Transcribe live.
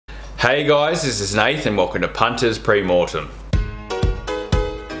Hey guys, this is Nath and welcome to Punters pre-mortem.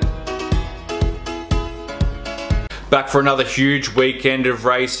 Back for another huge weekend of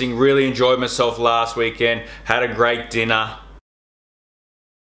racing. Really enjoyed myself last weekend. Had a great dinner.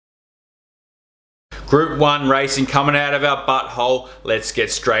 Group 1 racing coming out of our butthole. Let's get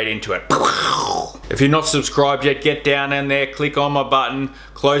straight into it. If you're not subscribed yet, get down in there, click on my button.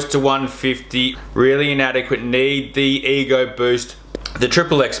 Close to 150. Really inadequate. Need the ego boost. The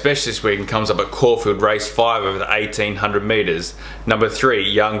XXX Special this weekend comes up at Caulfield race 5 over the 1800 metres. Number 3,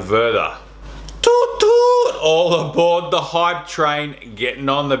 young Werther. Toot toot! All aboard the hype train, getting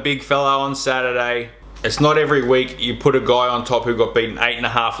on the big fella on Saturday. It's not every week you put a guy on top who got beaten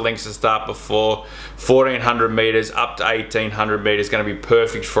 8.5 lengths to start before, 1400 metres up to 1800 metres, going to be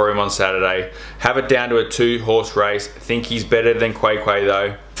perfect for him on Saturday. Have it down to a 2-horse race. Think he's better than Quay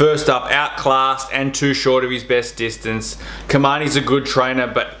though. First up, outclassed and too short of his best distance. Kamani's a good trainer,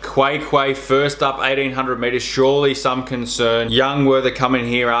 but Quay first up 1800 metres, surely some concern. Young Werther coming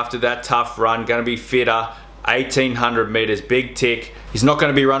here after that tough run, going to be fitter. 1800 metres, big tick. He's not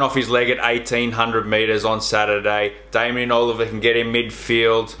going to be run off his leg at 1800 metres on Saturday. Damien Oliver can get in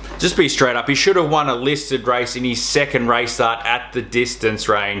midfield. Just be straight up, he should have won a listed race in his second race start at the distance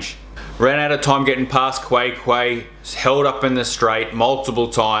range. Ran out of time getting past Quay, held up in the straight multiple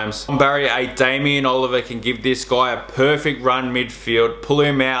times. On barrier 8, Damien Oliver can give this guy a perfect run midfield, pull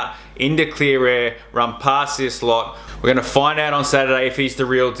him out into clear air, run past this lot. We're going to find out on Saturday if he's the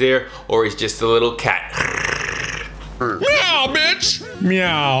real deal or he's just a little cat. Meow, bitch!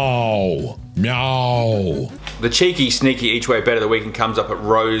 Meow. Meow. The cheeky, sneaky each way bet of the weekend comes up at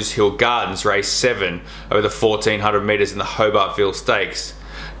Rosehill Gardens, race 7 over the 1400 metres in the Hobartville Stakes.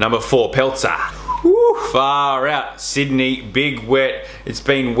 Number 4, Peltzer. Woo, far out. Sydney, big wet. It's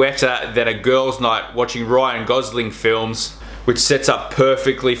been wetter than a girls' night watching Ryan Gosling films, which sets up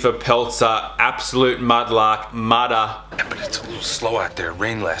perfectly for Peltzer. Absolute mudlark, mudder. Yeah, but it's a little slow out there.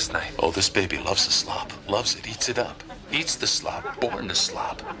 Rain last night. Oh, this baby loves the slop. Loves it. Eats it up. Eats the slop. Born to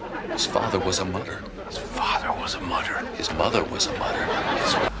slop. His father was a mudder. His father was a mudder. His mother was a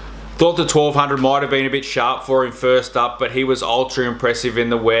mudder. Thought the 1200 might have been a bit sharp for him first up, but he was ultra impressive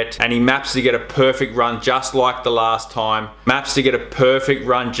in the wet, and he maps to get a perfect run just like the last time. Maps to get a perfect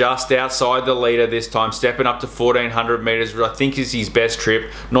run just outside the leader this time, stepping up to 1400 metres, which I think is his best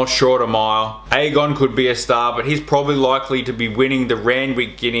trip, not short a mile. Aegon could be a star, but he's probably likely to be winning the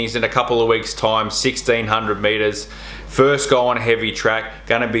Randwick Guineas in a couple of weeks' time, 1600 metres. First go on a heavy track,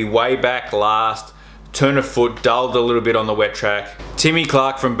 gonna be way back last. Turn of foot, dulled a little bit on the wet track. Timmy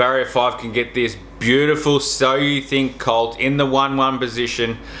Clark from barrier 5 can get this beautiful So You Think colt in the 1-1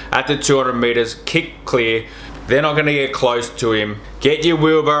 position at the 200 metres, kick clear. They're not going to get close to him. Get your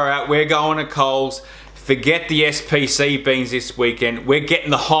wheelbarrow out, we're going to Coles. Forget the SPC beans this weekend, we're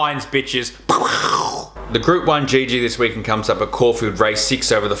getting the Heinz bitches. The Group 1 GG this weekend comes up at Caulfield race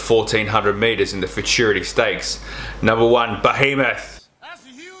 6 over the 1400 metres in the Futurity Stakes. Number 1, Behemoth.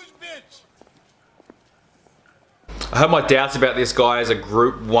 I had my doubts about this guy as a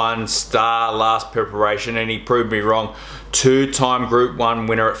Group 1 star last preparation, and he proved me wrong. 2-time Group 1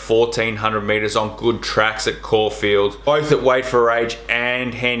 winner at 1400 metres on good tracks at Caulfield. Both at weight for age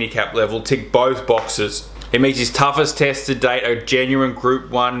and handicap level, tick both boxes. He meets his toughest test to date, a genuine Group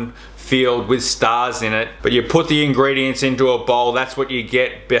 1 field with stars in it. But you put the ingredients into a bowl, that's what you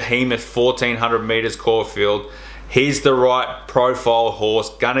get. Behemoth 1400 metres Caulfield. He's the right profile horse,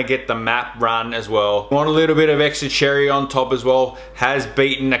 gonna get the map run as well. Want a little bit of extra cherry on top as well. Has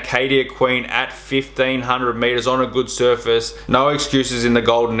beaten Acadia Queen at 1500 metres on a good surface. No excuses in the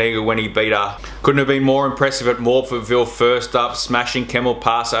Golden Eagle when he beat her. Couldn't have been more impressive at Mortemville first up, smashing Kemmel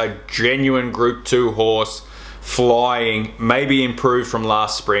Pass, a genuine Group 2 horse. Flying, maybe improved from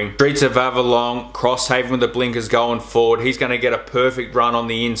last spring. Streets of Avalon, Crosshaven with the blinkers going forward. He's going to get a perfect run on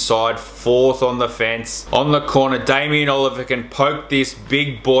the inside, 4th on the fence. On the corner, Damien Oliver can poke this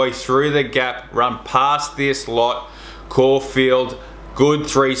big boy through the gap, run past this lot. Caulfield, good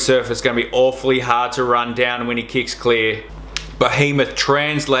 3 surface, going to be awfully hard to run down when he kicks clear. Behemoth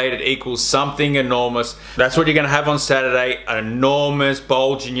translated equals something enormous. That's what you're going to have on Saturday, an enormous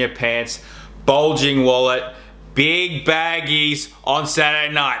bulge in your pants, bulging wallet, big baggies on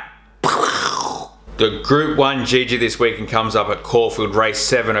Saturday night. The Group 1 GG this weekend comes up at Caulfield race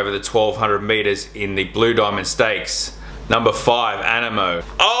 7 over the 1200 metres in the Blue Diamond Stakes. Number 5, Anamoe.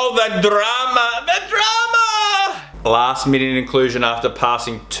 Oh, the drama! The drama! Last minute inclusion after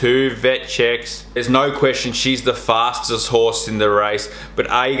passing 2 vet checks. There's no question she's the fastest horse in the race, but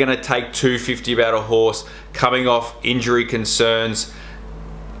are you going to take 250 about a horse coming off injury concerns?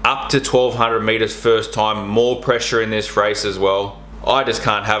 Up to 1200 metres first time, more pressure in this race as well. I just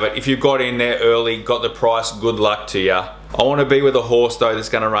can't have it. If you got in there early, got the price, good luck to you. I want to be with a horse though that's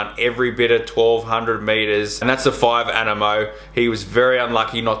going to run every bit of 1200 metres, and that's the 5 Anamoe. He was very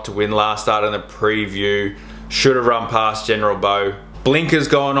unlucky not to win last start in the preview. Should have run past General Bow. Blinkers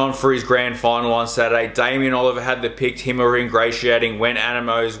going on for his grand final on Saturday. Damien Oliver had the pick, him were ingratiating, went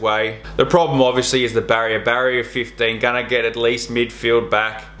Anamoe's way. The problem obviously is the barrier 15, gonna get at least midfield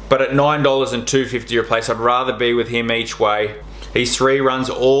back. But at $9 and $2.50 a place, I'd rather be with him each way. His 3 runs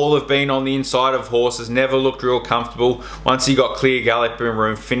all have been on the inside of horses, never looked real comfortable. Once he got clear galloping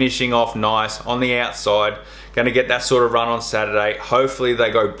room, finishing off nice on the outside. Going to get that sort of run on Saturday. Hopefully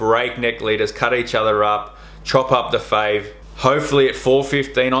they go breakneck leaders, cut each other up, chop up the fave. Hopefully at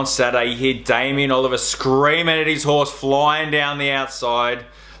 4:15 on Saturday, you hear Damien Oliver screaming at his horse, flying down the outside.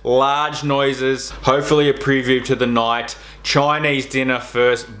 Large noises. Hopefully a preview to the night. Chinese dinner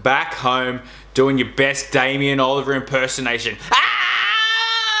first, back home, doing your best Damien Oliver impersonation.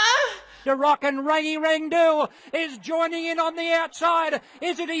 The rockin' Rangy Rang Do is joining in on the outside.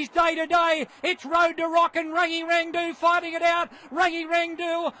 Is it his day today? It's Road to Rockin' Rangy Rang Do fighting it out. Rangy Rang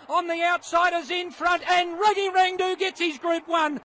Do on the outside is in front, and Rangy Rang Do gets his Group 1.